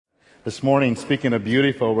This morning, speaking of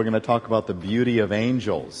beautiful, we're going to talk about the beauty of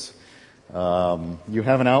angels. You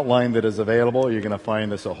have an outline that is available. You're going to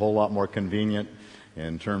find this a whole lot more convenient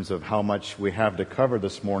in terms of how much we have to cover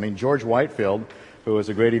this morning. George Whitefield, who was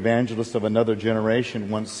a great evangelist of another generation,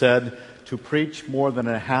 once said, to preach more than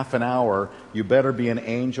a half an hour, you better be an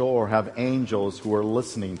angel or have angels who are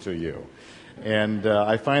listening to you. And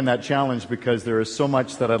I find that challenge because there is so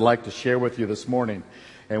much that I'd like to share with you this morning.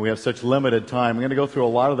 And we have such limited time. I'm going to go through a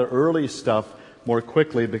lot of the early stuff more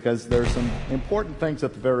quickly because there's some important things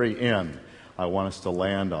at the very end I want us to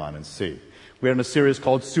land on and see. We're in a series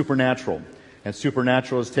called Supernatural. And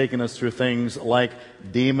Supernatural has taken us through things like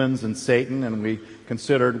demons and Satan. And we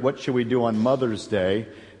considered what should we do on Mother's Day.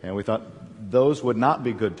 And we thought those would not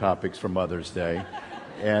be good topics for Mother's Day.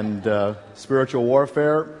 And spiritual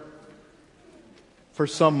warfare, for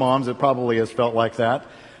some moms it probably has felt like that.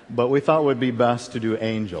 But we thought it would be best to do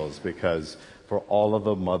angels because for all of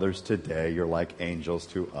the mothers today, you're like angels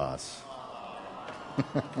to us.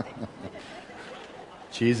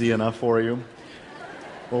 Cheesy enough for you?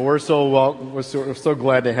 Well, we're so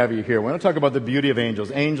glad to have you here. We're going to talk about the beauty of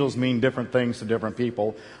angels. Angels mean different things to different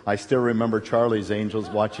people. I still remember Charlie's Angels,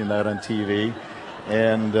 watching that on TV.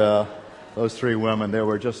 And those three women, they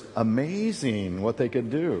were just amazing what they could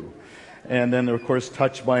do. And then, of course,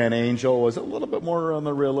 Touched by an Angel was a little bit more on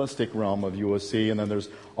the realistic realm of USC. And then there's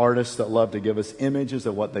artists that love to give us images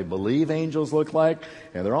of what they believe angels look like.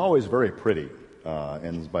 And they're always very pretty,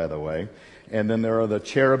 by the way. And then there are the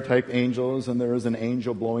cherub-type angels, and there is an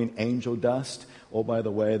angel blowing angel dust. Oh, by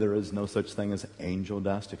the way, there is no such thing as angel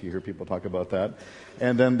dust, if you hear people talk about that.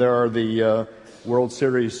 And then there are the World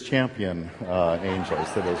Series champion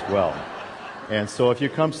angels that as well. And so if you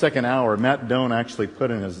come second hour, Matt Doan actually put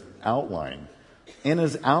in his outline.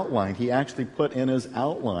 He actually put in his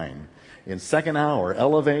outline in second hour,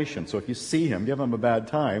 elevation. So if you see him, give him a bad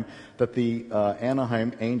time, that the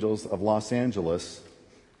Anaheim Angels of Los Angeles,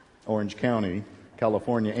 Orange County,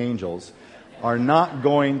 California Angels, are not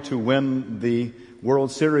going to win the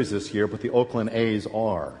World Series this year, but the Oakland A's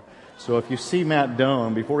are. So if you see Matt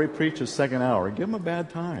Doan, before he preaches second hour, give him a bad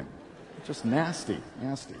time. Just nasty.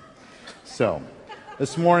 So,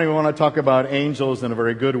 this morning we want to talk about angels in a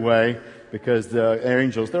very good way because the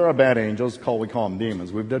angels, there are bad angels, we call them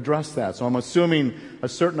demons. We've addressed that. So I'm assuming a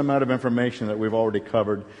certain amount of information that we've already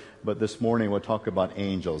covered, but this morning we'll talk about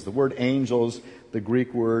angels. The word angels, the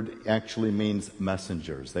Greek word, actually means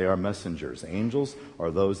messengers. They are messengers. Angels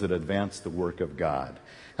are those that advance the work of God.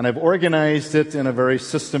 And I've organized it in a very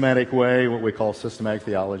systematic way, what we call systematic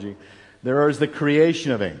theology. There is the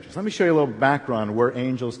creation of angels. Let me show you a little background where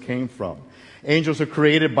angels came from. Angels are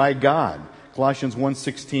created by God. Colossians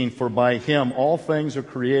 1:16, for by him all things are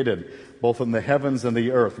created, both in the heavens and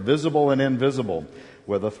the earth, visible and invisible,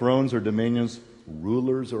 whether thrones or dominions,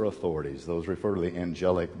 rulers or authorities. Those refer to the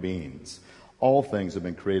angelic beings. All things have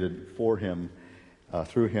been created for him,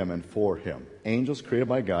 through him and for him. Angels created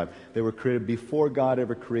by God. They were created before God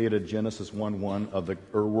ever created Genesis 1:1 of the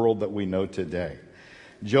world that we know today.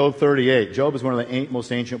 Job 38. Job is one of the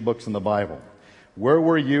most ancient books in the Bible. Where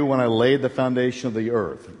were you when I laid the foundation of the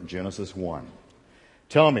earth? Genesis 1.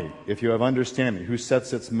 Tell me, if you have understanding, who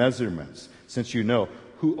sets its measurements, since you know,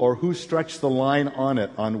 who stretched the line on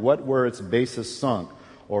it, on what were its bases sunk,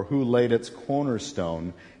 or who laid its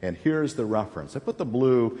cornerstone? And here's the reference. I put the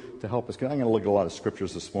blue to help us, because I'm going to look at a lot of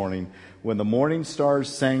scriptures this morning. When the morning stars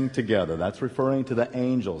sang together, that's referring to the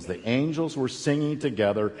angels. The angels were singing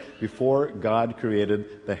together before God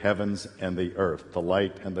created the heavens and the earth, the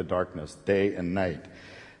light and the darkness, day and night.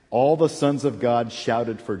 All the sons of God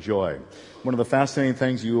shouted for joy. One of the fascinating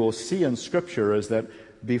things you will see in Scripture is that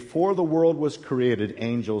before the world was created,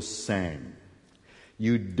 angels sang.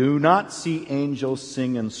 You do not see angels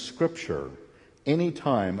sing in Scripture any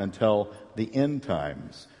time until the end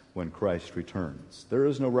times when Christ returns. There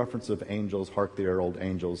is no reference of angels, hark the herald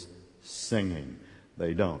angels, singing.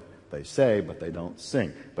 They don't. They say, but they don't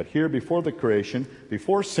sing. But here, before the creation,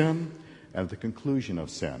 before sin, and at the conclusion of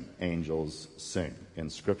sin, angels sing in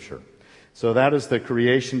Scripture. So that is the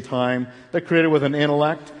creation time. They're created with an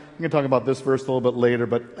intellect. I'm going to talk about this verse a little bit later,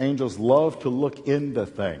 but angels love to look into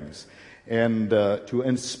things and to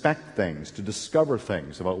inspect things, to discover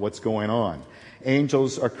things about what's going on.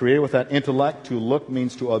 Angels are created with that intellect. To look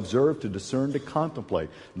means to observe, to discern, to contemplate.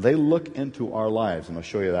 They look into our lives, and I'll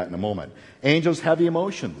show you that in a moment. Angels have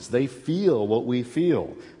emotions. They feel what we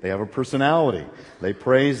feel. They have a personality. They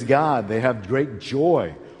praise God. They have great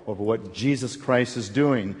joy over what Jesus Christ is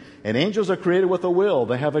doing. And angels are created with a will.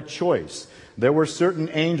 They have a choice. There were certain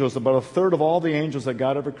angels, about a third of all the angels that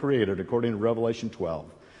God ever created, according to Revelation 12,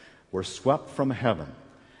 were swept from heaven,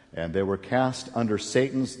 and they were cast under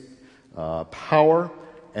Satan's power,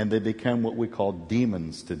 and they became what we call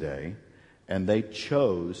demons today, and they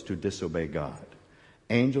chose to disobey God.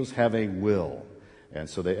 Angels have a will, and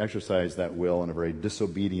so they exercise that will in a very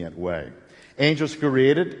disobedient way. Angels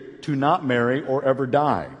created to not marry or ever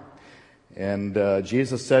die. And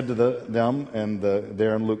Jesus said to them,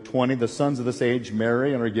 there in Luke 20, the sons of this age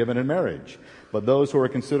marry and are given in marriage. But those who are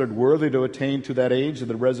considered worthy to attain to that age of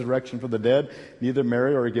the resurrection from the dead neither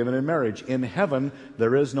marry or are given in marriage. In heaven,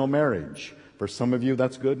 there is no marriage. For some of you,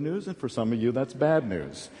 that's good news, and for some of you, that's bad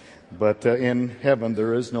news. But in heaven,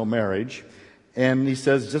 there is no marriage. And he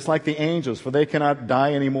says, just like the angels, for they cannot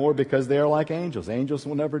die anymore because they are like angels. Angels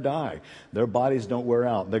will never die. Their bodies don't wear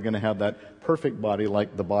out. They're going to have that perfect body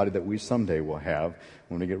like the body that we someday will have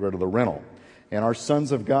when we get rid of the rental. And our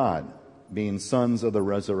sons of God, being sons of the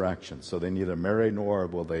resurrection. So they neither marry nor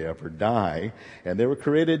will they ever die. And they were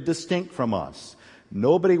created distinct from us.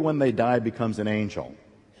 Nobody, when they die, becomes an angel.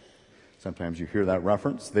 Sometimes you hear that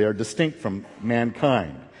reference. They are distinct from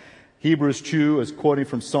mankind. Hebrews 2 is quoting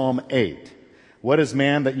from Psalm 8. What is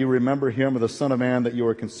man that you remember him, or the son of man that you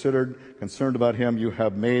are concerned about him? You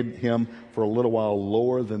have made him for a little while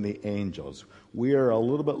lower than the angels. We are a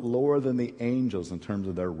little bit lower than the angels in terms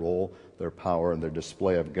of their role, their power, and their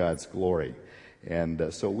display of God's glory.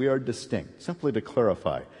 And so we are distinct. Simply to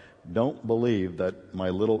clarify, don't believe that my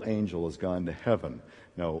little angel has gone to heaven.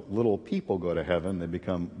 No, little people go to heaven. They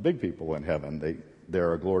become big people in heaven.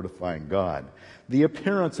 They're glorifying God. The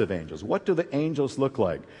appearance of angels. What do the angels look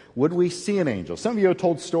like? Would we see an angel? Some of you have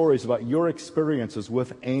told stories about your experiences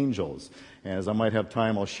with angels. And as I might have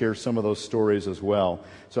time, I'll share some of those stories as well.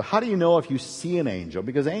 So how do you know if you see an angel?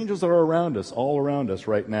 Because angels are around us, all around us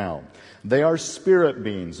right now. They are spirit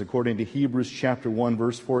beings, according to Hebrews chapter 1,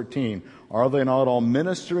 verse 14. Are they not all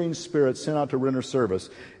ministering spirits sent out to render service?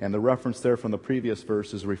 And the reference there from the previous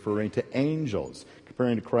verse is referring to angels,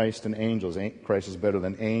 comparing to Christ and angels. Christ is better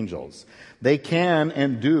than angels. They can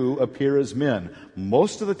and do appear as men.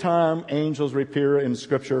 Most of the time, angels appear in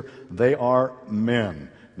Scripture, they are men.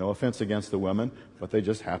 No offense against the women, but they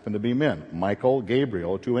just happen to be men. Michael,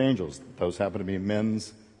 Gabriel, two angels. Those happen to be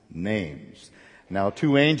men's names. Now,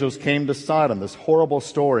 two angels came to Sodom, this horrible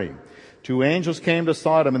story. Two angels came to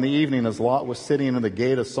Sodom in the evening as Lot was sitting in the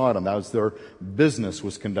gate of Sodom. That was their business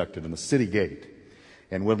was conducted in the city gate.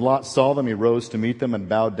 And when Lot saw them, he rose to meet them and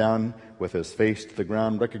bowed down with his face to the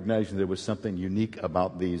ground, recognizing there was something unique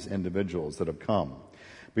about these individuals that have come.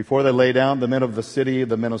 Before they lay down, the men of the city,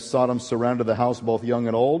 the men of Sodom, surrounded the house, both young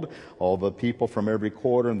and old, all the people from every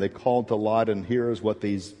quarter, and they called to Lot, and here is what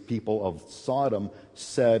these people of Sodom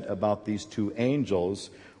said about these two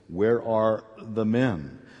angels. Where are the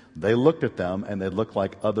men? They looked at them, and they looked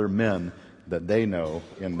like other men that they know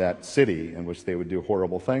in that city in which they would do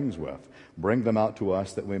horrible things with. Bring them out to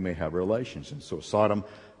us that we may have relations. And so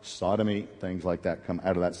sodomy, things like that come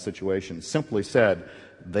out of that situation. Simply said,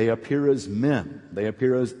 they appear as men. They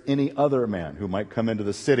appear as any other man who might come into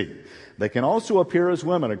the city. They can also appear as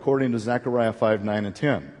women, according to Zechariah 5, 9, and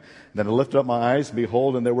 10. Then I lifted up my eyes,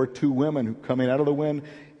 behold, and there were two women who coming out of the wind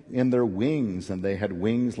in their wings, and they had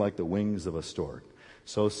wings like the wings of a stork.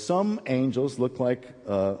 So some angels look like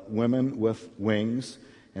women with wings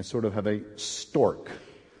and sort of have a stork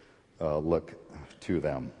look to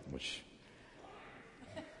them, which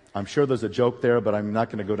I'm sure there's a joke there, but I'm not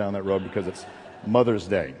going to go down that road because it's Mother's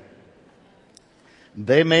Day.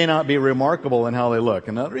 They may not be remarkable in how they look.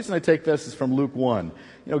 And the reason I take this is from Luke 1.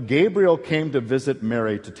 You know, Gabriel came to visit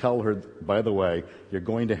Mary to tell her, by the way, you're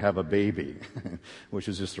going to have a baby, which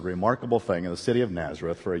is just a remarkable thing in the city of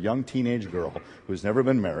Nazareth for a young teenage girl who's never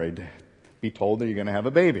been married, be told that you're going to have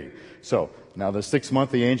a baby. So, now the 6th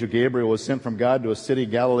month, the angel Gabriel was sent from God to a city,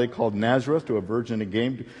 Galilee, called Nazareth, to a virgin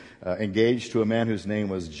engaged to a man whose name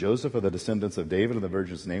was Joseph, of the descendants of David, and the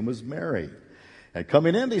virgin's name was Mary. And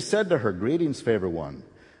coming in, he said to her, greetings, favored one,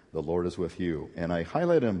 the Lord is with you. And I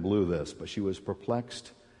highlighted in blue this, but she was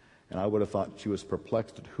perplexed, and I would have thought she was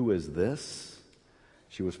perplexed at who is this?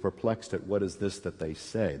 She was perplexed at what is this that they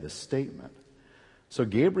say, this statement. So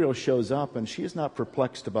Gabriel shows up, and she is not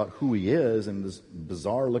perplexed about who he is and this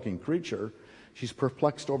bizarre-looking creature. She's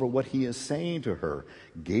perplexed over what he is saying to her.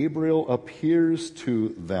 Gabriel appears to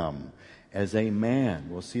them as a man.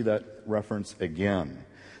 We'll see that reference again.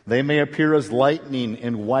 They may appear as lightning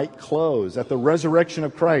in white clothes. At the resurrection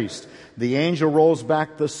of Christ, the angel rolls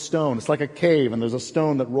back the stone. It's like a cave, and there's a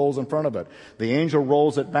stone that rolls in front of it. The angel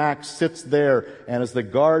rolls it back, sits there, and as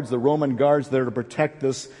the Roman guards there to protect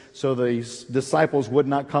this, so the disciples would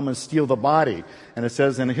not come and steal the body. And it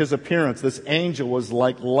says in his appearance, this angel was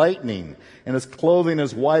like lightning, and his clothing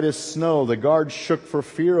as white as snow. The guards shook for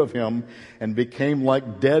fear of him and became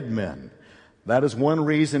like dead men. That is one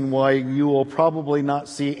reason why you will probably not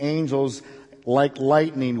see angels like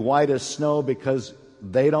lightning, white as snow, because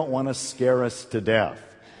they don't want to scare us to death.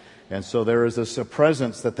 And so there is a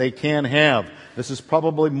presence that they can have. This is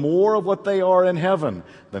probably more of what they are in heaven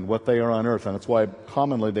than what they are on earth. And that's why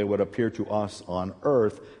commonly they would appear to us on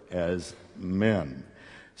earth as men.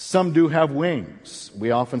 Some do have wings.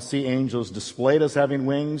 We often see angels displayed as having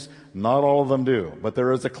wings. Not all of them do. But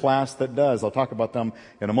there is a class that does. I'll talk about them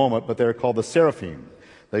in a moment, but they're called the seraphim.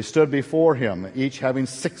 They stood before him, each having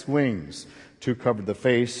 6 wings. 2 covered the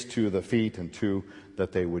face, 2 the feet, and 2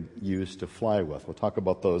 that they would use to fly with. We'll talk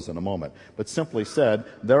about those in a moment. But simply said,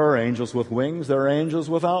 there are angels with wings, there are angels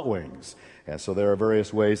without wings. And so there are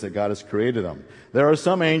various ways that God has created them. There are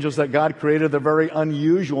some angels that God created that are very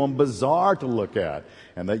unusual and bizarre to look at,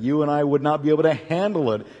 and that you and I would not be able to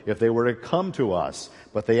handle it if they were to come to us.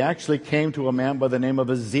 But they actually came to a man by the name of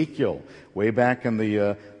Ezekiel, way back in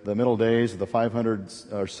the middle days of the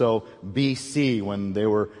 500s or so BC, when they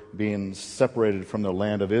were being separated from the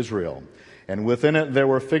land of Israel. And within it there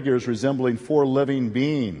were figures resembling 4 living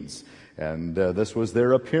beings, and this was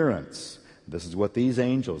their appearance. This is what these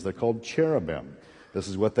angels, they're called cherubim. This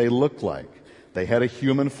is what they looked like. They had a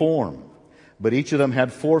human form, but each of them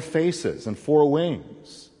had 4 faces and 4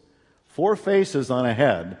 wings. 4 faces on a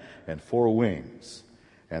head and 4 wings.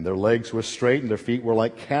 And their legs were straight and their feet were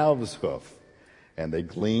like calves' hoof, and they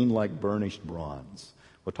gleamed like burnished bronze.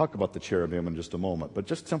 We'll talk about the cherubim in just a moment, but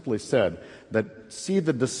just simply said that see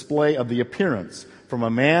the display of the appearance from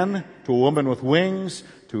a man to a woman with wings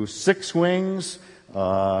to 6 wings,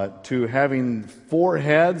 to having 4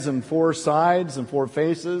 heads and 4 sides and 4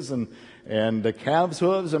 faces and the calves'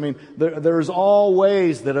 hooves. I mean, there's all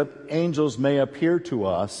ways that angels may appear to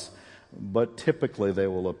us, but typically they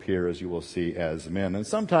will appear, as you will see, as men. And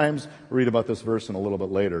sometimes, we'll read about this verse in a little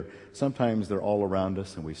bit later, sometimes they're all around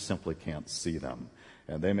us and we simply can't see them.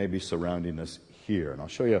 And they may be surrounding us here. And I'll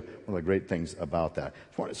show you one of the great things about that.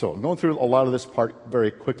 So I'm going through a lot of this part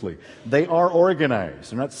very quickly. They are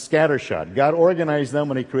organized. They're not scattershot. God organized them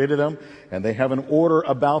when He created them, and they have an order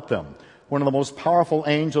about them. One of the most powerful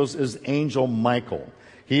angels is Angel Michael.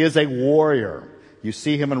 He is a warrior. You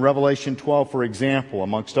see him in Revelation 12, for example,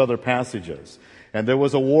 amongst other passages. And there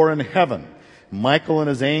was a war in heaven. Michael and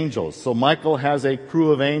his angels. So Michael has a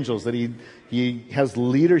crew of angels that he has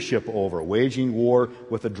leadership over, waging war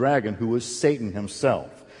with the dragon, who was Satan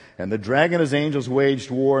himself. And the dragon and his angels waged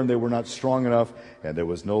war, and they were not strong enough, and there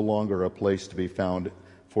was no longer a place to be found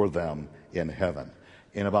for them in heaven.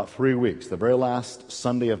 In about 3 weeks, the very last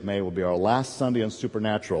Sunday of May will be our last Sunday on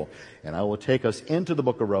Supernatural, and I will take us into the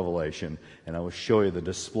book of Revelation, and I will show you the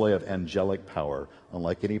display of angelic power,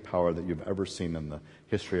 unlike any power that you've ever seen in the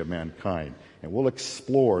history of mankind. And we'll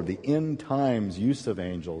explore the end times use of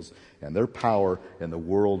angels and their power in the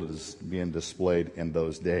world that is being displayed in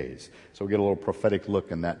those days. So we'll get a little prophetic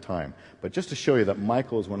look in that time. But just to show you that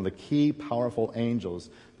Michael is one of the key powerful angels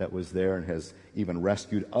that was there and has even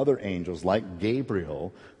rescued other angels like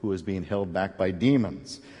Gabriel, who is being held back by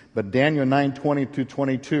demons. But Daniel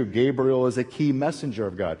 9:20-22, Gabriel is a key messenger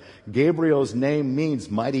of God. Gabriel's name means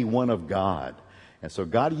mighty one of God. And so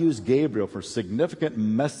God used Gabriel for significant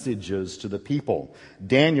messages to the people.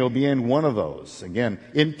 Daniel being one of those. Again,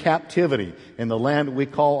 in captivity in the land we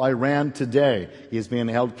call Iran today. He is being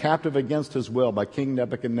held captive against his will by King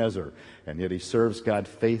Nebuchadnezzar. And yet he serves God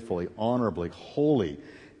faithfully, honorably, holy,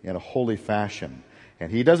 in a holy fashion.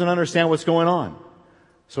 And he doesn't understand what's going on.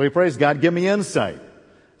 So he prays, God, give me insight.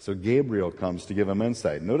 So Gabriel comes to give him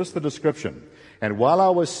insight. Notice the description. And while I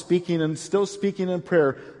was speaking and still speaking in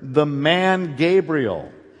prayer, the man Gabriel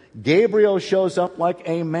shows up like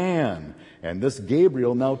a man. And this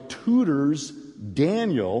Gabriel now tutors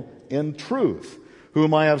Daniel in truth,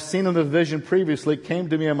 whom I have seen in the vision previously, came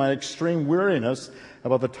to me in my extreme weariness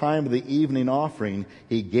about the time of the evening offering.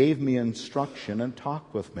 He gave me instruction and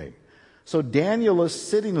talked with me. So Daniel is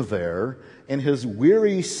sitting there in his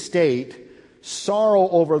weary state, sorrow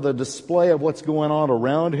over the display of what's going on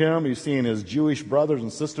around him. He's seeing his Jewish brothers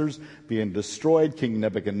and sisters being destroyed. King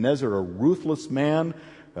Nebuchadnezzar, a ruthless man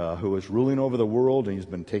who is ruling over the world, and he's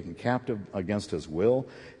been taken captive against his will.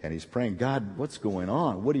 And he's praying, God, what's going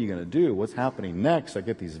on? What are you going to do? What's happening next? I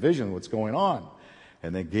get these visions. What's going on?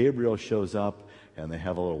 And then Gabriel shows up, and they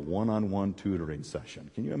have a little one-on-one tutoring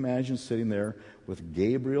session. Can you imagine sitting there with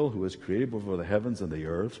Gabriel, who was created before the heavens and the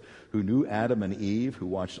earth, who knew Adam and Eve, who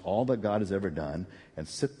watched all that God has ever done, and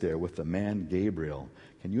sit there with the man Gabriel?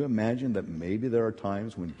 Can you imagine that maybe there are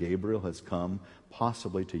times when Gabriel has come,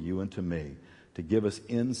 possibly to you and to me, to give us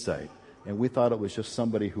insight? And we thought it was just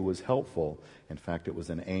somebody who was helpful. In fact, it was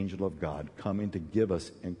an angel of God coming to give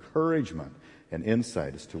us encouragement and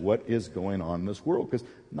insight as to what is going on in this world, because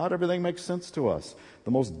not everything makes sense to us.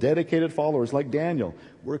 The most dedicated followers, like Daniel,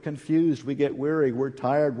 we're confused, we get weary, we're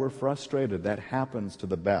tired, we're frustrated. That happens to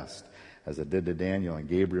the best, as it did to Daniel, and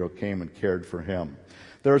Gabriel came and cared for him.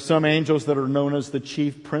 There are some angels that are known as the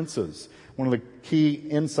chief princes. One of the key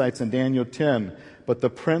insights in Daniel 10, but the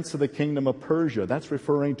prince of the kingdom of Persia, that's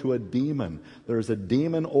referring to a demon. There's a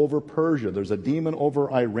demon over Persia. There's a demon over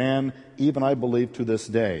Iran, even I believe to this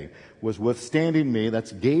day, was withstanding me.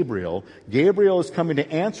 That's Gabriel. Gabriel is coming to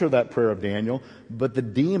answer that prayer of Daniel, but the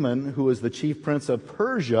demon, who is the chief prince of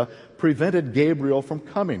Persia, prevented Gabriel from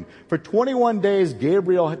coming. For 21 days,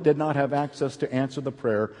 Gabriel did not have access to answer the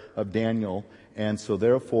prayer of Daniel, and so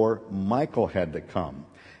therefore Michael had to come.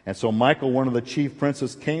 And so Michael, one of the chief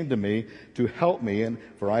princes, came to me to help me, and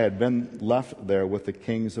for I had been left there with the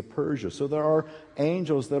kings of Persia. So there are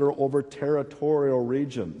angels that are over territorial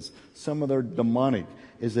regions. Some of them are demonic.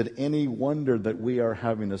 Is it any wonder that we are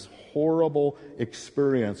having this horrible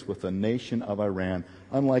experience with the nation of Iran,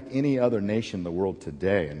 unlike any other nation in the world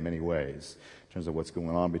today in many ways, in terms of what's going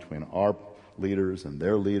on between our leaders and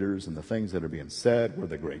their leaders and the things that are being said? We're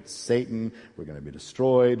the great Satan. We're going to be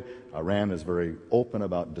destroyed. Iran is very open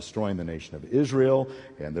about destroying the nation of Israel,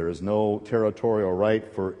 and there is no territorial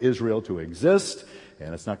right for Israel to exist,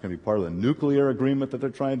 and it's not going to be part of the nuclear agreement that they're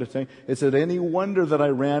trying to take. Is it any wonder that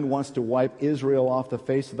Iran wants to wipe Israel off the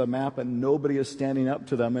face of the map and nobody is standing up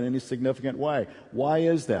to them in any significant way? Why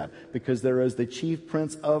is that? Because there is the chief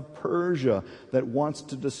prince of Persia that wants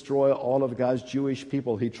to destroy all of God's Jewish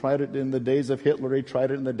people. He tried it in the days of Hitler. He tried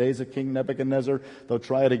it in the days of King Nebuchadnezzar. They'll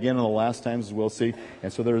try it again in the last times, as we'll see.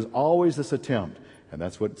 And so there is always this attempt, and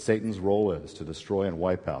that's what Satan's role is, to destroy and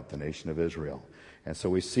wipe out the nation of Israel. And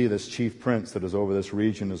so we see this chief prince that is over this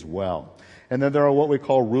region as well. And then there are what we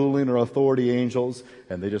call ruling or authority angels,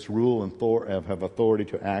 and they just rule and have authority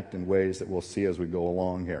to act in ways that we'll see as we go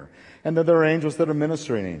along here. And then there are angels that are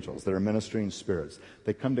ministering angels, that are ministering spirits.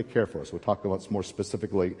 They come to care for us. We'll talk about more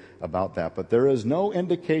specifically about that. But there is no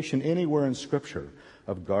indication anywhere in Scripture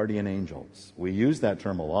of guardian angels. We use that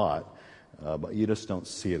term a lot. But you just don't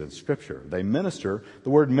see it in Scripture. They minister. The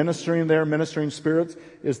word ministering there, ministering spirits,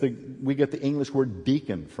 we get the English word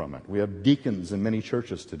deacon from it. We have deacons in many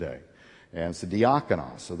churches today. And it's a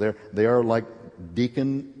diakonos. So they are like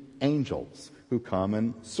deacon angels who come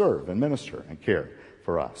and serve and minister and care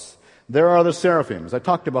for us. There are the seraphims. I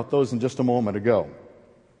talked about those in just a moment ago.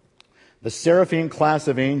 The seraphim class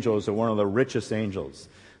of angels are one of the richest angels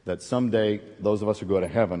that someday those of us who go to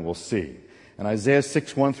heaven will see. In Isaiah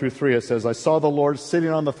 6, 1 through 3, it says, I saw the Lord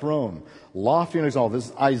sitting on the throne, lofty and exalted. This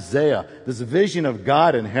is Isaiah, this vision of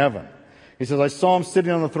God in heaven. He says, I saw him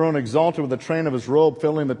sitting on the throne, exalted with the train of his robe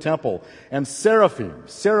filling the temple. And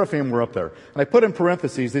seraphim were up there. And I put in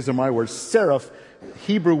parentheses, these are my words, seraph,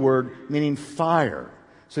 Hebrew word meaning fire.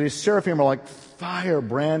 So these seraphim are like fire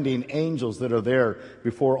branding angels that are there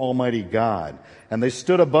before Almighty God. And they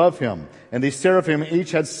stood above him. And these seraphim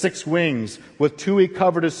each had 6 wings. With 2 he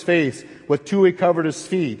covered his face. With 2 he covered his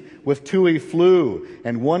feet. With 2 he flew.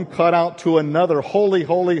 And one called out to another, Holy,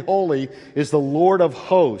 holy, holy is the Lord of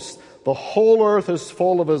hosts. The whole earth is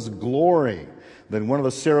full of his glory. Then one of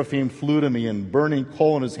the seraphim flew to me in burning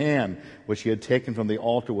coal in his hand, which he had taken from the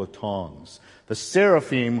altar with tongs. The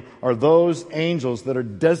seraphim are those angels that are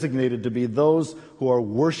designated to be those who are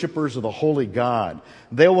worshipers of the holy God.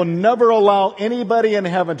 They will never allow anybody in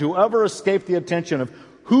heaven to ever escape the attention of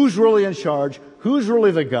who's really in charge, who's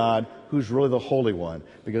really the God, who's really the Holy One,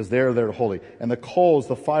 because they're holy. And the coals,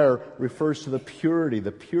 the fire, refers to the purity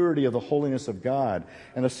of the holiness of God.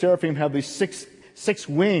 And the seraphim have these six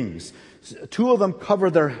wings. 2 of them cover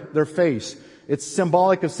their face. It's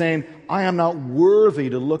symbolic of saying, I am not worthy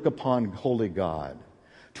to look upon holy God.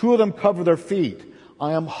 2 of them cover their feet.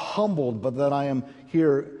 I am humbled, but that I am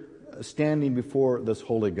here standing before this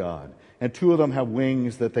holy God. And 2 of them have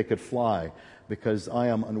wings that they could fly, because I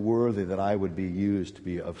am unworthy that I would be used to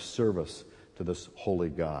be of service to this holy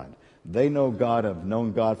God. They know God, have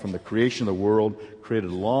known God from the creation of the world,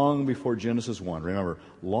 created long before Genesis 1. Remember,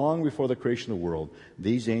 long before the creation of the world,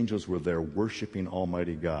 these angels were there worshiping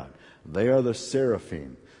Almighty God. They are the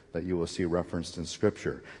seraphim that you will see referenced in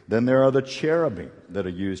Scripture. Then there are the cherubim that are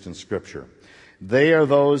used in Scripture. They are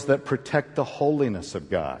those that protect the holiness of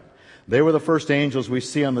God. They were the first angels we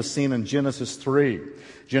see on the scene in Genesis 3,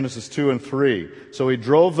 Genesis 2 and 3. So he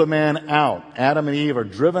drove the man out. Adam and Eve are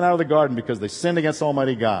driven out of the garden because they sinned against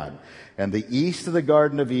Almighty God. And the east of the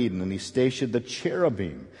Garden of Eden, and he stationed the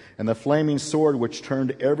cherubim and the flaming sword which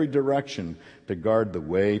turned every direction to guard the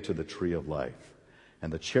way to the tree of life.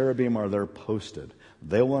 And the cherubim are there posted.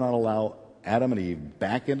 They will not allow Adam and Eve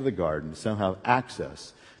back into the garden to somehow have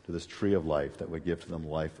access to to this tree of life that would give to them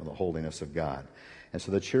life and the holiness of God. And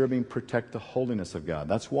so the cherubim protect the holiness of God.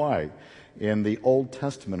 That's why in the Old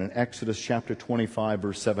Testament, in Exodus chapter 25,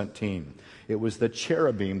 verse 17, it was the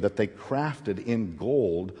cherubim that they crafted in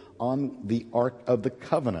gold on the Ark of the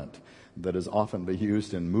Covenant that is often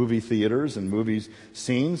used in movie theaters and movie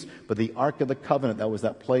scenes. But the Ark of the Covenant, that was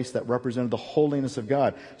that place that represented the holiness of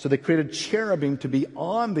God. So they created cherubim to be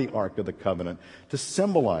on the Ark of the Covenant to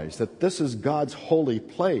symbolize that this is God's holy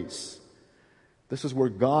place. This is where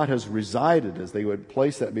God has resided, as they would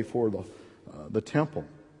place that before the temple.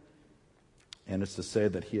 And it's to say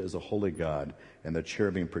that He is a holy God, and the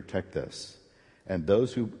cherubim protect this. And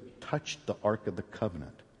those who touched the Ark of the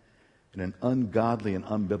Covenant in an ungodly and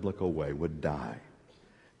unbiblical way would die.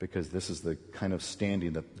 Because this is the kind of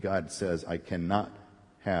standing that God says, I cannot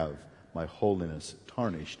have my holiness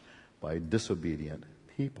tarnished by disobedient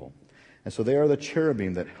people. And so they are the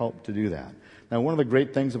cherubim that help to do that. Now, one of the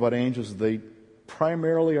great things about angels is they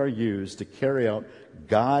primarily are used to carry out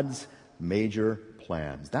God's major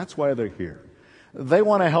plans. That's why they're here. They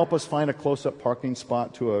want to help us find a close-up parking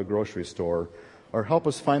spot to a grocery store, or help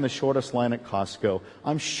us find the shortest line at Costco.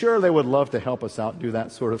 I'm sure they would love to help us out, do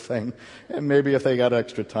that sort of thing. And maybe if they got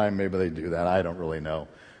extra time, maybe they do that. I don't really know.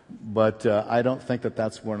 But I don't think that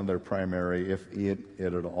that's one of their primary, if it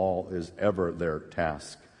at all is ever their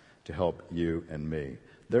task, to help you and me.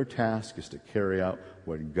 Their task is to carry out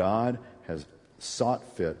what God has sought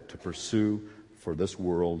fit to pursue for this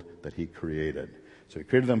world that He created. So He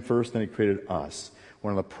created them first, then He created us.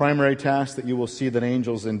 One of the primary tasks that you will see that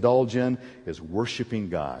angels indulge in is worshiping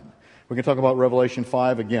God. We can talk about Revelation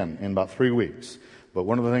 5 again in about 3 weeks. But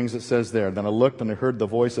one of the things it says there, then I looked and I heard the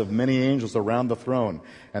voice of many angels around the throne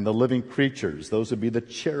and the living creatures. Those would be the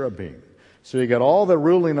cherubim. So you got all the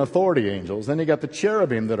ruling authority angels. Then you got the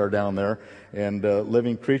cherubim that are down there and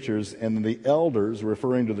living creatures. And the elders,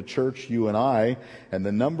 referring to the church, you and I. And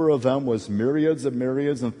the number of them was myriads of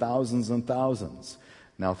myriads and thousands and thousands.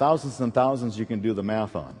 Now, thousands and thousands you can do the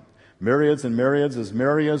math on. Myriads and myriads is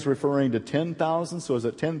myriads referring to 10,000. So is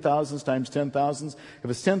it 10,000s times 10,000s? If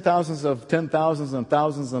it's 10,000s of 10,000s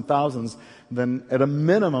and thousands, then at a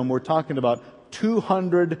minimum we're talking about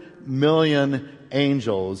 200 million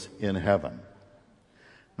angels in heaven.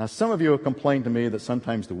 Now, some of you have complained to me that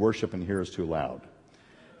sometimes the worship in here is too loud.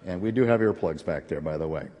 And we do have earplugs back there, by the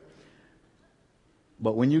way.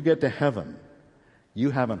 But when you get to heaven,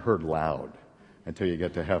 you haven't heard loud until you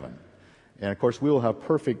get to heaven. And of course, we will have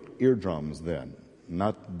perfect eardrums then,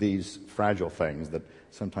 not these fragile things that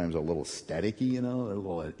sometimes are a little staticky, a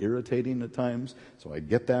little irritating at times. So I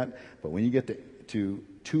get that. But when you get to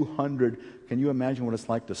 200, can you imagine what it's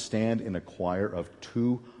like to stand in a choir of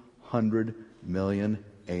 200 million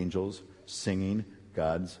angels singing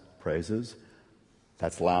God's praises?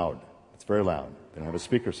 That's loud. It's very loud. They don't have a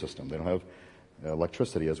speaker system. They don't have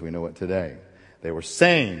electricity as we know it today. They were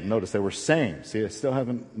saying, notice they were saying. See, they're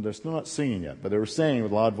still not singing yet, but they were saying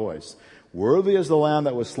with a loud voice, worthy is the Lamb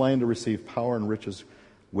that was slain to receive power and riches,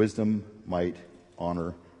 wisdom, might,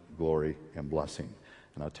 honor, glory, and blessing.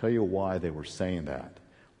 And I'll tell you why they were saying that.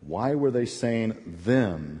 Why were they saying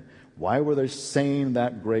then? Why were they saying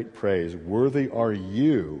that great praise? Worthy are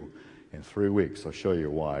you. In 3 weeks, I'll show you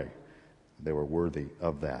why they were worthy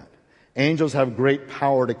of that. Angels have great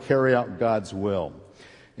power to carry out God's will.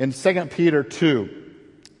 In 2 Peter 2,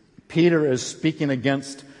 Peter is speaking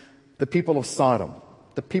against the people of Sodom,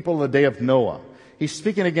 the people of the day of Noah. He's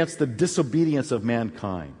speaking against the disobedience of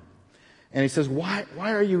mankind. And he says, why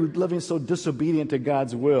are you living so disobedient to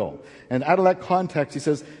God's will? And out of that context, he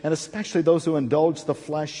says, and especially those who indulge the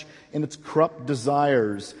flesh in its corrupt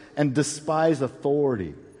desires and despise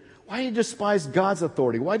authority. Why do you despise God's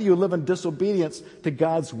authority? Why do you live in disobedience to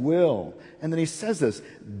God's will? And then he says this,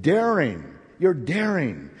 you're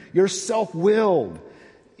daring, you're self-willed.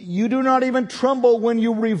 You do not even tremble when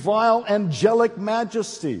you revile angelic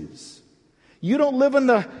majesties. You don't live in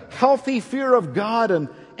the healthy fear of God and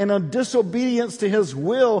in disobedience to His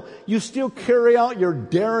will. You still carry out your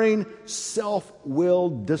daring,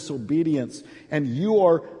 self-willed disobedience. And you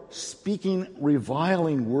are speaking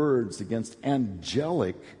reviling words against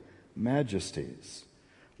angelic majesties.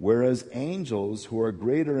 Whereas angels, who are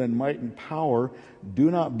greater in might and power, do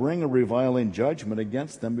not bring a reviling judgment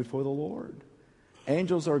against them before the Lord.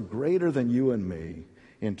 Angels are greater than you and me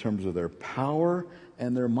in terms of their power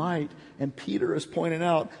and their might. And Peter is pointing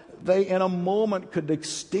out, they in a moment could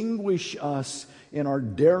extinguish us in our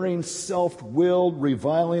daring, self-willed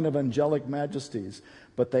reviling of angelic majesties.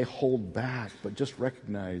 But they hold back. But just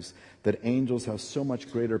recognize that angels have so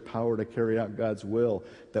much greater power to carry out God's will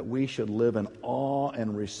that we should live in awe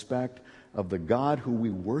and respect of the God who we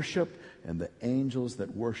worship and the angels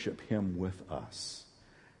that worship him with us.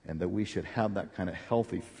 And that we should have that kind of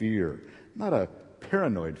healthy fear. Not a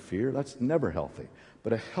paranoid fear, that's never healthy,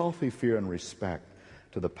 but a healthy fear and respect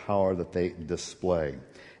to the power that they display.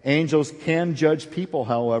 Angels can judge people,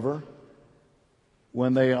 however,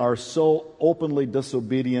 when they are so openly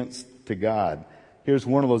disobedient to God. Here's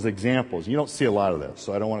one of those examples. You don't see a lot of this,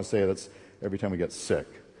 so I don't want to say that's every time we get sick.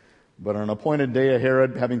 But on an appointed day,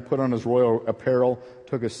 Herod, having put on his royal apparel,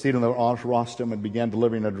 took a seat on the rostrum and began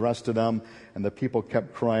delivering an address to them, and the people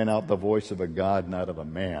kept crying out the voice of a God, not of a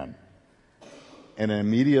man. And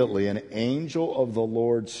immediately an angel of the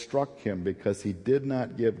Lord struck him because he did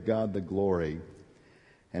not give God the glory,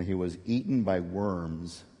 and he was eaten by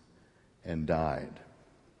worms and died.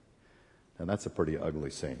 Now that's a pretty ugly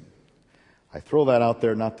scene. I throw that out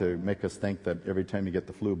there not to make us think that every time you get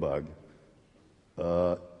the flu bug,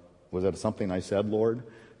 was that something I said, Lord?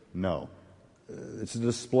 No. It's a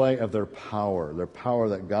display of their power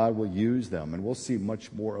that God will use them, and we'll see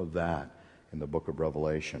much more of that in the book of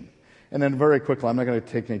Revelation. And then very quickly, I'm not going to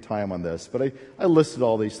take any time on this, but I listed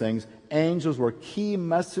all these things. Angels were key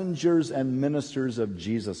messengers and ministers of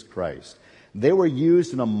Jesus Christ. They were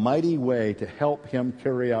used in a mighty way to help him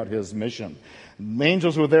carry out his mission.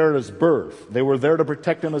 Angels were there at his birth. They were there to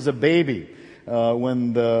protect him as a baby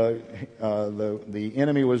when the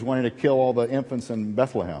enemy was wanting to kill all the infants in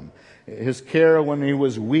Bethlehem. His care when he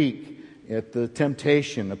was weak, at the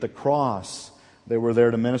temptation, at the cross, they were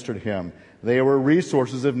there to minister to him. They were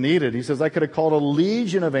resources if needed. He says, I could have called a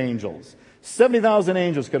legion of angels. 70,000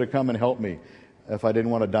 angels could have come and helped me if I didn't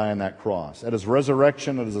want to die on that cross. At his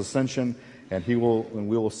resurrection, at his ascension, and we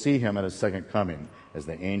will see him at his second coming as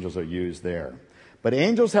the angels are used there. But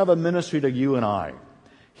angels have a ministry to you and I.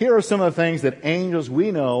 Here are some of the things that angels we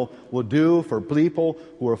know will do for people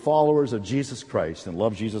who are followers of Jesus Christ and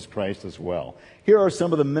love Jesus Christ as well. Here are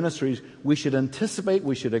some of the ministries we should anticipate,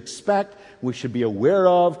 we should expect, we should be aware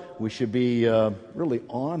of, we should be really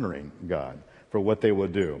honoring God for what they will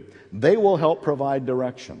do. They will help provide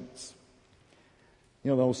directions.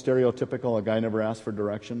 You know, the old stereotypical, a guy never asks for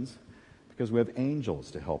directions? Because we have angels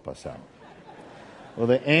to help us out. Well,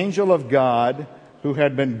 the angel of God, who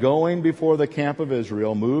had been going before the camp of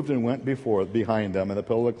Israel, moved and went behind them, and the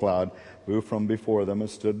pillar of the cloud moved from before them and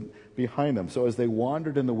stood behind them. So as they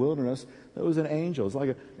wandered in the wilderness, there was an angel.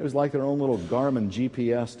 It was like their own little Garmin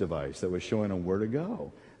GPS device that was showing them where to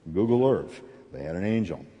go. Google Earth, they had an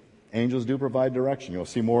angel. Angels do provide direction. You'll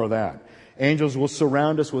see more of that. Angels will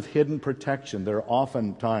surround us with hidden protection. There are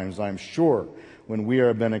often times, I'm sure, when we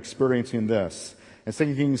have been experiencing this. In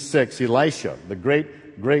 2 Kings 6, Elisha, the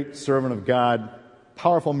great servant of God,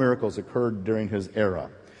 powerful miracles occurred during his era.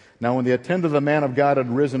 Now when the attendant of the man of God had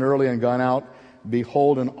risen early and gone out,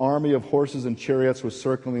 behold, an army of horses and chariots was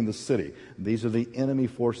circling the city. These are the enemy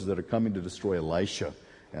forces that are coming to destroy Elisha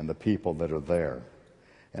and the people that are there.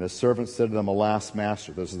 And his servant said to them, Alas,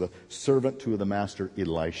 master, this is the servant to the master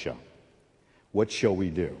Elisha. What shall we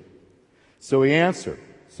do? So he answered,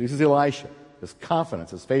 so this is Elisha, his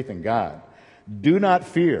confidence, his faith in God. Do not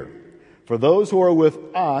fear, for those who are with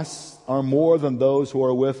us are more than those who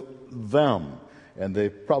are with them.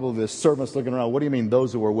 And probably the servant's looking around, what do you mean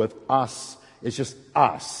those who are with us? It's just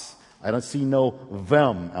us. I don't see no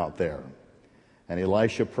them out there. And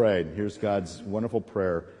Elisha prayed. Here's God's wonderful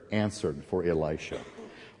prayer answered for Elisha.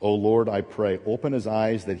 O Lord, I pray, open his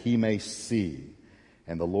eyes that he may see.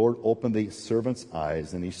 And the Lord opened the servant's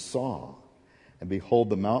eyes, and he saw. And behold,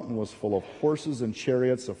 the mountain was full of horses and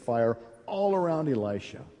chariots of fire all around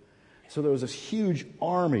Elisha. So there was this huge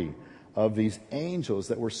army of these angels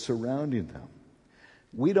that were surrounding them.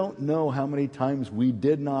 We don't know how many times we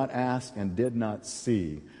did not ask and did not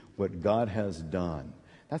see what God has done.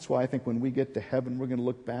 That's why I think when we get to heaven, we're going to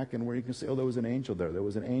look back and where you can say, oh, there was an angel there. There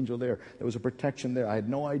was an angel there. There was a protection there. I had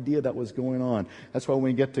no idea that was going on. That's why when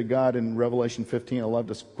we get to God in Revelation 15, I love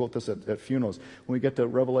to quote this at funerals. When we get to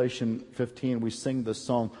Revelation 15, we sing the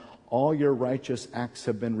song, all your righteous acts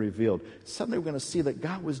have been revealed. Suddenly we're going to see that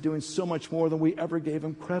God was doing so much more than we ever gave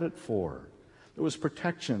him credit for. There was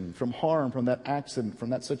protection from harm, from that accident,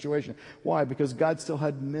 from that situation. Why? Because God still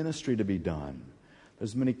had ministry to be done.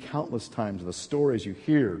 There's many countless times in the stories you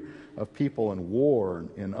hear of people in war and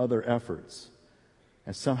in other efforts.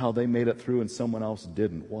 And somehow they made it through and someone else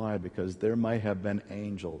didn't. Why? Because there might have been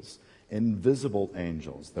angels, invisible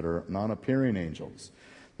angels that are non-appearing angels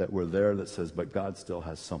that were there that says, but God still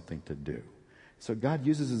has something to do. So God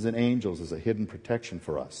uses his angels as a hidden protection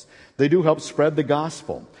for us. They do help spread the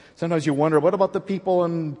gospel. Sometimes you wonder, what about the people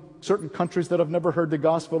in certain countries that have never heard the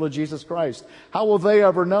gospel of Jesus Christ? How will they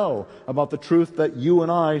ever know about the truth that you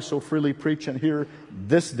and I so freely preach and hear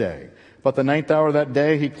this day? But the ninth hour of that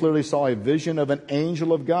day, he clearly saw a vision of an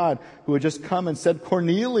angel of God who had just come and said,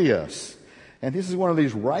 Cornelius. And this is one of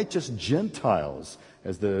these righteous Gentiles,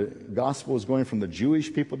 as the gospel was going from the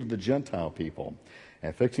Jewish people to the Gentile people.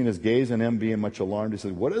 And fixing his gaze on him, being much alarmed, he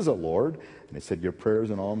said, What is it, Lord? And he said, Your prayers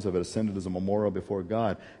and alms have ascended as a memorial before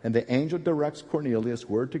God. And the angel directs Cornelius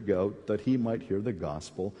where to go that he might hear the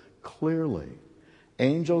gospel clearly.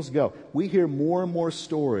 Angels go. We hear more and more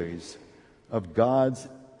stories of God's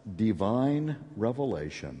divine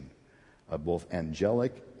revelation of both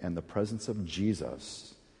angelic and the presence of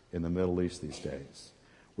Jesus in the Middle East these days.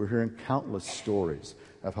 We're hearing countless stories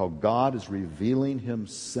of how God is revealing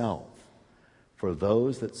himself for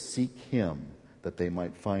those that seek him, that they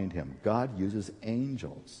might find him. God uses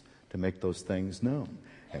angels to make those things known.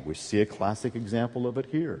 And we see a classic example of it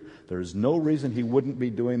here. There's no reason he wouldn't be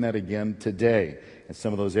doing that again today in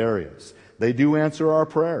some of those areas. They do answer our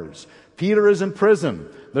prayers. Peter is in prison.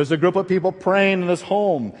 There's a group of people praying in his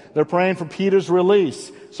home. They're praying for Peter's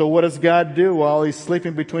release. So what does God do while he's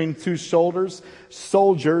sleeping between two soldiers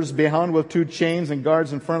behind with two chains and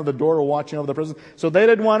guards in front of the door are watching over the prison? So they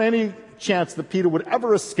didn't want any chance that Peter would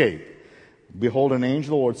ever escape. Behold, an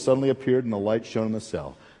angel of the Lord suddenly appeared and the light shone in the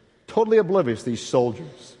cell. Totally oblivious, these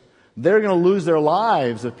soldiers. They're going to lose their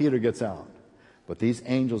lives if Peter gets out. But this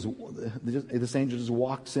angel just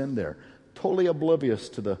walks in there, totally oblivious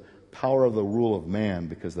to the power of the rule of man,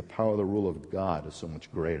 because the power of the rule of God is so much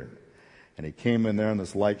greater. And he came in there, and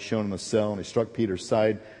this light shone in the cell, and he struck Peter's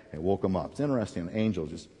side and woke him up. It's interesting, an angel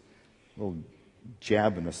just a little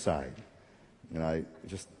jab in the side.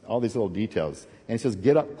 All these little details. And he says,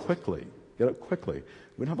 get up quickly. Get up quickly.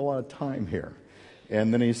 We don't have a lot of time here.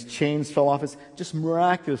 And then his chains fell off just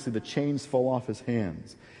miraculously, the chains fell off his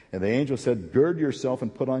hands. And the angel said, gird yourself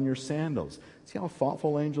and put on your sandals. See how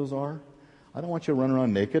thoughtful angels are? I don't want you to run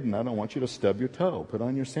around naked, and I don't want you to stub your toe. Put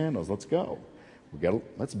on your sandals. Let's go.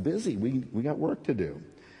 Let's busy. We got work to do.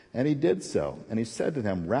 And he did so. And he said to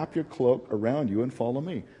them, wrap your cloak around you and follow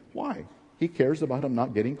me. Why? He cares about him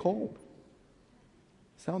not getting cold.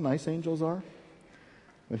 See how nice angels are?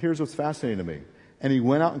 But here's what's fascinating to me. And he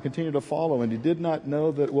went out and continued to follow, and he did not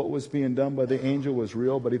know that what was being done by the angel was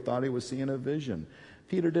real, but he thought he was seeing a vision.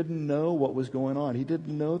 Peter didn't know what was going on. He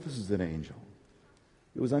didn't know this was an angel.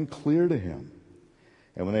 It was unclear to him.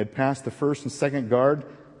 And when they had passed the first and second guard,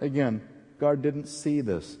 again, God didn't see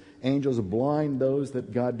this. Angels blind those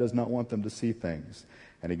that God does not want them to see things.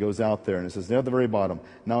 And he goes out there and it says, there at the very bottom,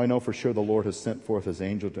 now I know for sure the Lord has sent forth his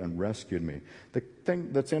angel and rescued me. The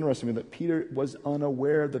thing that's interesting to me, that Peter was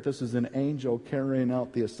unaware that this is an angel carrying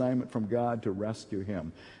out the assignment from God to rescue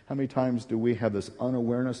him. How many times do we have this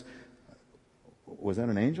unawareness? Was that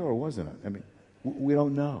an angel or wasn't it? I mean, we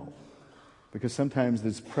don't know. Because sometimes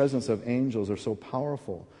this presence of angels are so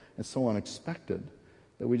powerful and so unexpected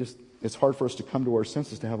that it's hard for us to come to our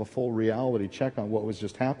senses to have a full reality check on what was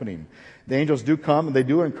just happening. The angels do come and they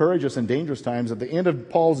do encourage us in dangerous times. At the end of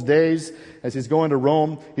Paul's days, as he's going to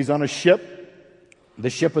Rome, he's on a ship. The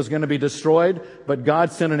ship was going to be destroyed, but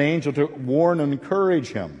God sent an angel to warn and encourage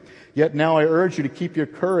him. Yet now I urge you to keep your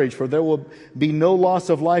courage, for there will be no loss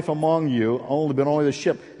of life among you, only the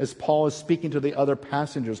ship, as Paul is speaking to the other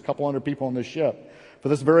passengers, a couple hundred people on the ship. For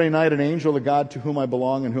this very night, an angel of God to whom I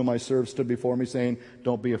belong and whom I serve stood before me, saying,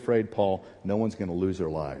 don't be afraid, Paul. No one's going to lose their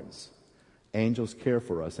lives. Angels care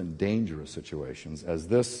for us in dangerous situations, as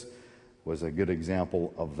this was a good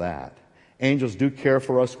example of that. Angels do care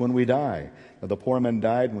for us when we die. Now, the poor man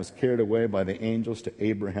died and was carried away by the angels to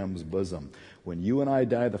Abraham's bosom. When you and I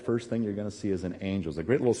die, the first thing you're going to see is an angel. There's a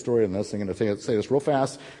great little story in this. I'm going to say this real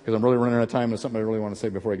fast because I'm really running out of time. There's something I really want to say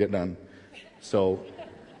before I get done. So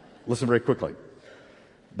listen very quickly.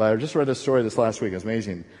 But I just read this story this last week. It's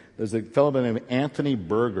amazing. There's a fellow by the name of Anthony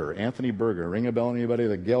Berger. Anthony Berger. Ring a bell on anybody?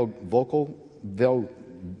 The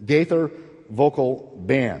Gaither Vocal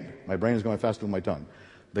Band. My brain is going faster than my tongue.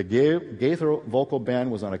 The Gaither Vocal Band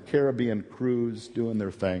was on a Caribbean cruise doing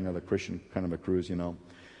their thing, or the Christian kind of a cruise, you know.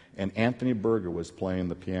 And Anthony Berger was playing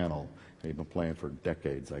the piano. He'd been playing for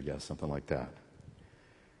decades, I guess, something like that.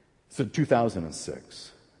 It's in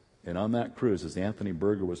 2006. And on that cruise, as Anthony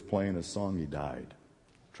Berger was playing his song, he died.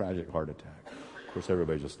 Tragic heart attack. Of course,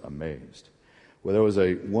 everybody's just amazed. Well, there was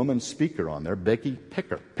a woman speaker on there, Becky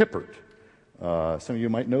Pippert. Some of you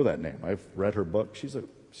might know that name. I've read her book. She's a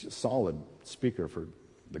solid speaker for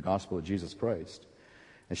the gospel of Jesus Christ.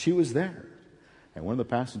 And she was there. And one of the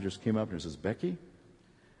passengers came up and says, Becky,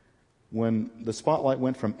 when the spotlight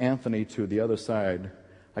went from Anthony to the other side,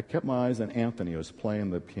 I kept my eyes on Anthony who was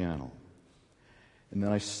playing the piano. And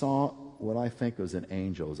then I saw what I think was an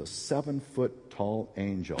angel. It was a 7-foot tall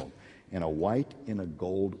angel in a white and a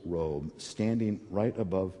gold robe standing right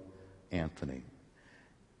above Anthony.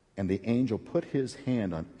 And the angel put his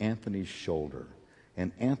hand on Anthony's shoulder,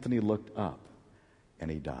 and Anthony looked up,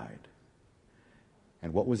 and he died.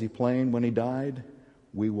 And what was he playing when he died?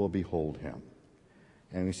 We will behold him.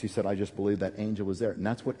 And she said, I just believe that angel was there. And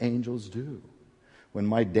that's what angels do. When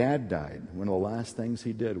my dad died, one of the last things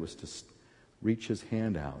he did was to reach his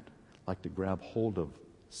hand out, like to grab hold of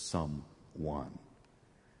someone.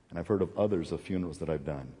 And I've heard of others of funerals that I've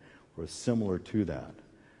done where it's similar to that.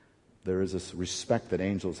 There is this respect that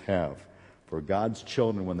angels have for God's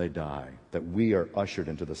children when they die, that we are ushered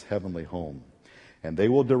into this heavenly home. And they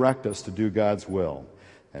will direct us to do God's will.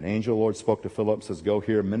 An angel, Lord, spoke to Philip, says, go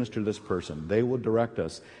here, minister to this person. They will direct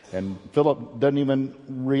us. And Philip doesn't even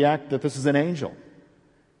react that this is an angel.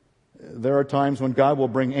 There are times when God will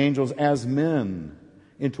bring angels as men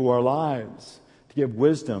into our lives to give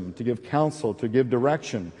wisdom, to give counsel, to give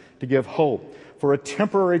direction, to give hope. For a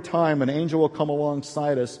temporary time, an angel will come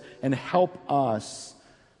alongside us and help us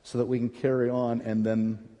so that we can carry on, and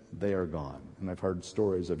then they are gone. And I've heard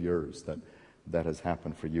stories of yours that has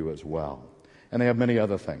happened for you as well. And they have many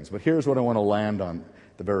other things. But here's what I want to land on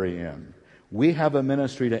at the very end. We have a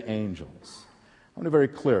ministry to angels. I want to be very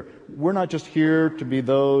clear. We're not just here to be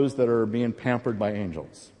those that are being pampered by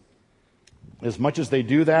angels. As much as they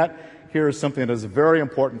do that, here is something that is very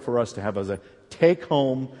important for us to have as a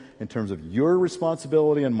take-home in terms of your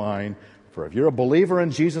responsibility and mine. For if you're a believer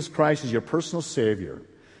in Jesus Christ as your personal Savior,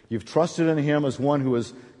 you've trusted in Him as one who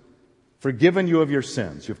has forgiven you of your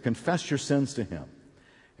sins. You've confessed your sins to Him.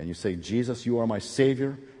 And you say, Jesus, you are my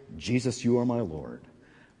Savior. Jesus, you are my Lord.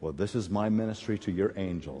 Well, this is my ministry to your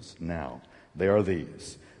angels now. They are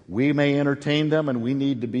these. We may entertain them, and we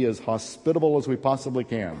need to be as hospitable as we possibly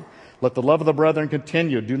can. Let the love of the brethren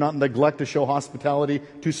continue. Do not neglect to show hospitality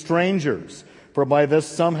to strangers, for by this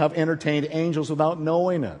some have entertained angels without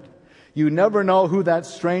knowing it. You never know who that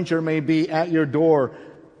stranger may be at your door,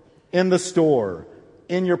 in the store,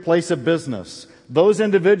 in your place of business. Those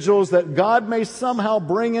individuals that God may somehow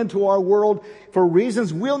bring into our world for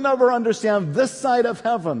reasons we'll never understand this side of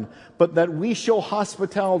heaven, but that we show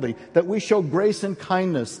hospitality, that we show grace and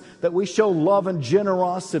kindness, that we show love and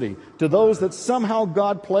generosity to those that somehow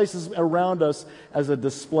God places around us as a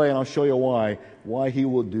display. And I'll show you why He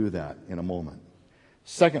will do that in a moment.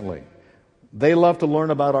 Secondly, they love to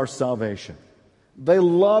learn about our salvation. They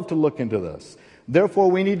love to look into this.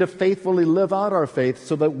 Therefore, we need to faithfully live out our faith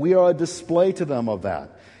so that we are a display to them of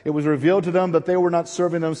that. It was revealed to them that they were not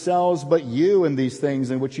serving themselves, but you in these things,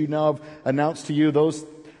 in which you now have announced to you those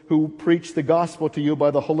who preach the gospel to you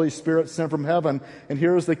by the Holy Spirit sent from heaven. And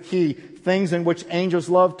here's the key, things in which angels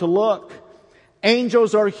love to look.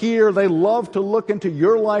 Angels are here. They love to look into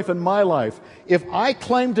your life and my life. If I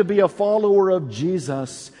claim to be a follower of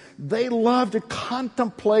Jesus, they love to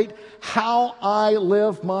contemplate how I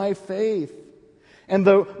live my faith. And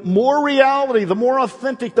the more reality, the more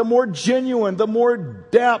authentic, the more genuine, the more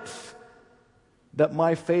depth that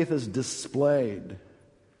my faith is displayed,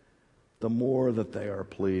 the more that they are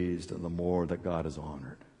pleased and the more that God is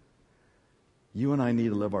honored. You and I need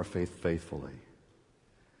to live our faith faithfully.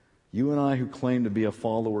 You and I who claim to be a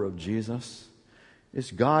follower of Jesus, it's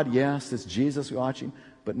God, yes, it's Jesus watching,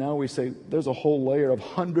 but now we say there's a whole layer of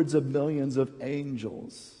hundreds of millions of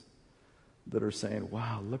angels that are saying,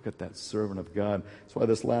 wow, look at that servant of God. That's why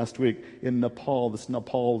this last week in Nepal,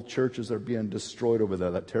 Nepal churches are being destroyed over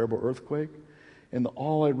there, that terrible earthquake. And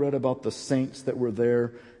all I read about the saints that were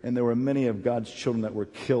there, and there were many of God's children that were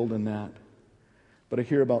killed in that. But I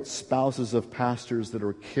hear about spouses of pastors that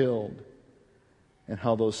are killed, and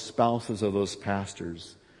how those spouses of those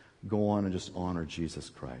pastors go on and just honor Jesus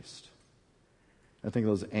Christ. I think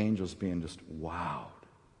of those angels being just wowed.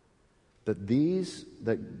 That these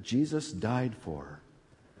that Jesus died for,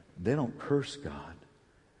 they don't curse God.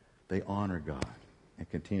 They honor God and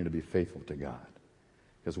continue to be faithful to God.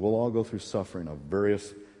 Because we'll all go through suffering of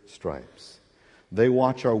various stripes. They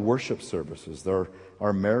watch our worship services,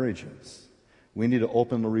 our marriages. We need to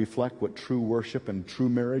openly reflect what true worship and true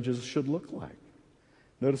marriages should look like.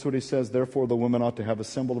 Notice what he says, therefore the woman ought to have a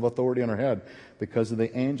symbol of authority on her head because of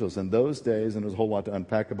the angels. In those days, and there's a whole lot to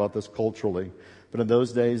unpack about this culturally, but in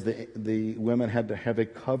those days the women had to have a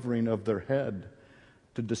covering of their head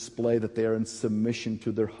to display that they are in submission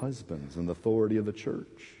to their husbands and the authority of the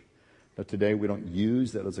church. Now today we don't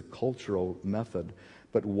use that as a cultural method,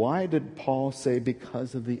 but why did Paul say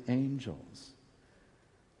because of the angels?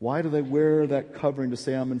 Why do they wear that covering to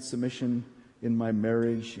say I'm in submission in my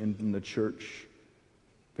marriage, in the church?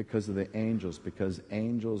 Because of the angels. Because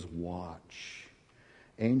angels watch.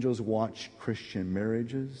 Angels watch Christian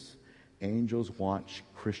marriages. Angels watch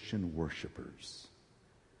Christian worshipers.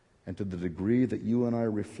 And to the degree that you and I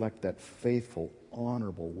reflect that faithful,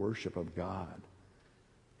 honorable worship of God,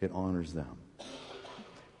 it honors them.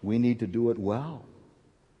 We need to do it well.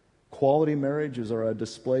 Quality marriages are a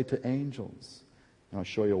display to angels. And I'll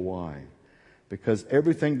show you why. Because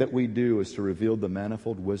everything that we do is to reveal the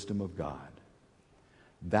manifold wisdom of God.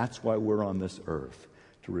 That's why we're on this earth,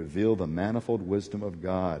 to reveal the manifold wisdom of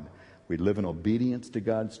God. We live in obedience to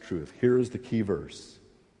God's truth. Here is the key verse.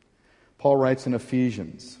 Paul writes in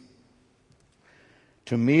Ephesians,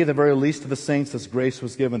 "To me, the very least of the saints, this grace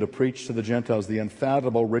was given to preach to the Gentiles the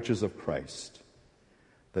unfathomable riches of Christ,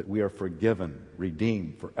 that we are forgiven,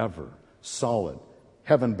 redeemed forever, solid,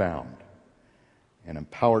 heaven-bound, and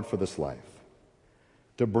empowered for this life,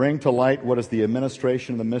 to bring to light what is the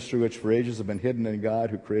administration of the mystery which for ages have been hidden in God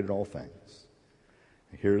who created all things."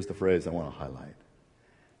 And here's the phrase I want to highlight.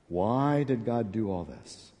 Why did God do all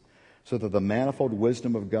this? So that the manifold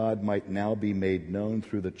wisdom of God might now be made known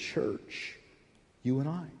through the church, you and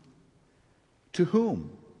I. To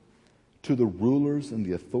whom? To the rulers and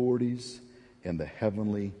the authorities in the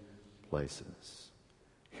heavenly places.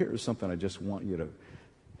 Here's something I just want you to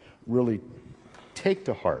really take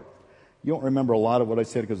to heart. You don't remember a lot of what I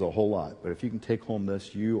said because a whole lot, but if you can take home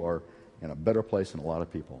this, you are in a better place than a lot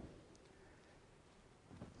of people.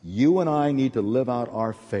 You and I need to live out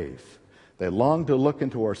our faith. They long to look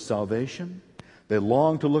into our salvation. They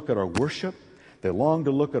long to look at our worship. They long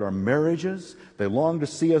to look at our marriages. They long to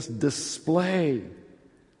see us display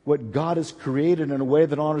what God has created in a way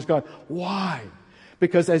that honors God. Why?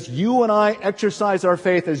 Because as you and I exercise our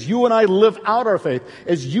faith, as you and I live out our faith,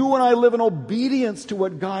 as you and I live in obedience to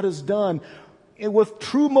what God has done, and with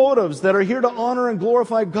true motives that are here to honor and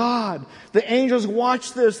glorify God, the angels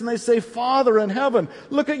watch this and they say, "Father in heaven,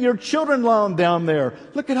 look at your children lying down there.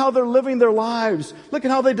 Look at how they're living their lives. Look at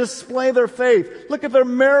how they display their faith. Look at their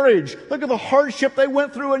marriage. Look at the hardship they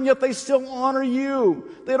went through, and yet they still honor you.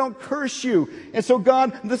 They don't curse you." And so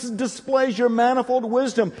God, this displays your manifold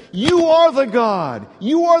wisdom. You are the God.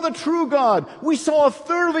 You are the true God. We saw a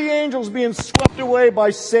third of the angels being swept away by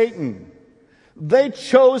Satan. They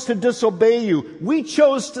chose to disobey you. We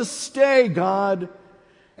chose to stay, God.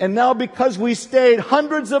 And now because we stayed,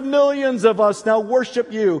 hundreds of millions of us now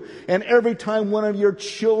worship you. And every time one of your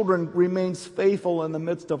children remains faithful in the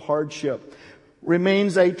midst of hardship,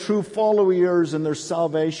 remains a true follower of yours in their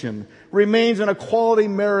salvation, remains in a quality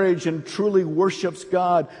marriage and truly worships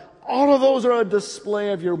God, all of those are a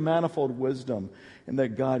display of your manifold wisdom. And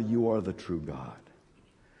that, God, you are the true God.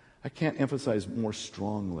 I can't emphasize more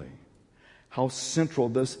strongly how central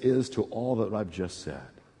this is to all that I've just said.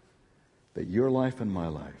 That your life and my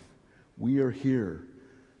life, we are here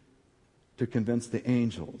to convince the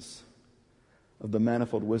angels of the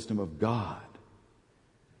manifold wisdom of God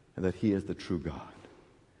and that He is the true God.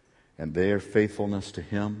 And their faithfulness to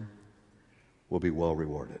Him will be well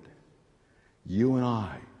rewarded. You and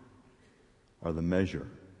I are the measure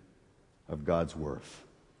of God's worth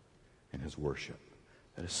and His worship.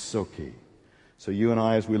 That is so key. So you and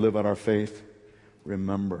I, as we live out our faith,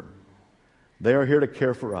 remember, they are here to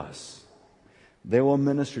care for us. They will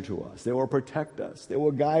minister to us. They will protect us. They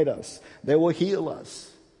will guide us. They will heal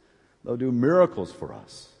us. They'll do miracles for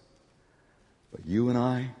us. But you and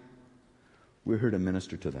I, we're here to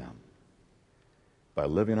minister to them by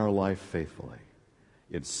living our life faithfully,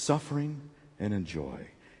 in suffering and in joy,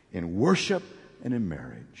 in worship and in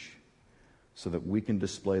marriage, so that we can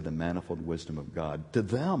display the manifold wisdom of God to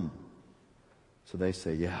them. So they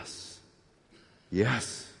say, "Yes,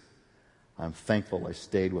 yes, I'm thankful I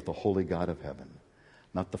stayed with the holy God of heaven,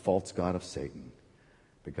 not the false God of Satan,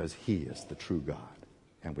 because He is the true God,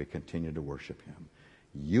 and we continue to worship Him."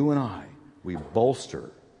 You and I, we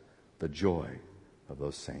bolster the joy of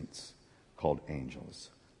those saints called angels.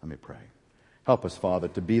 Let me pray. Help us, Father,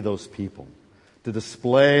 to be those people, to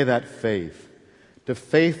display that faith, to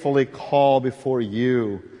faithfully call before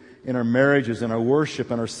you in our marriages, in our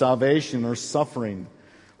worship, in our salvation, in our suffering.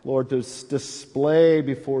 Lord, to display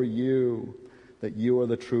before you that you are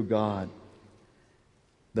the true God.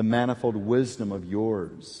 The manifold wisdom of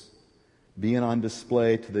yours being on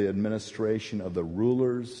display to the administration of the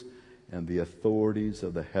rulers and the authorities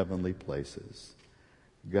of the heavenly places.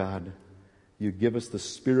 God, you give us the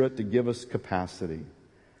Spirit to give us capacity,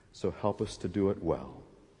 so help us to do it well.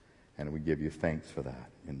 And we give you thanks for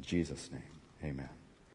that. In Jesus' name, amen.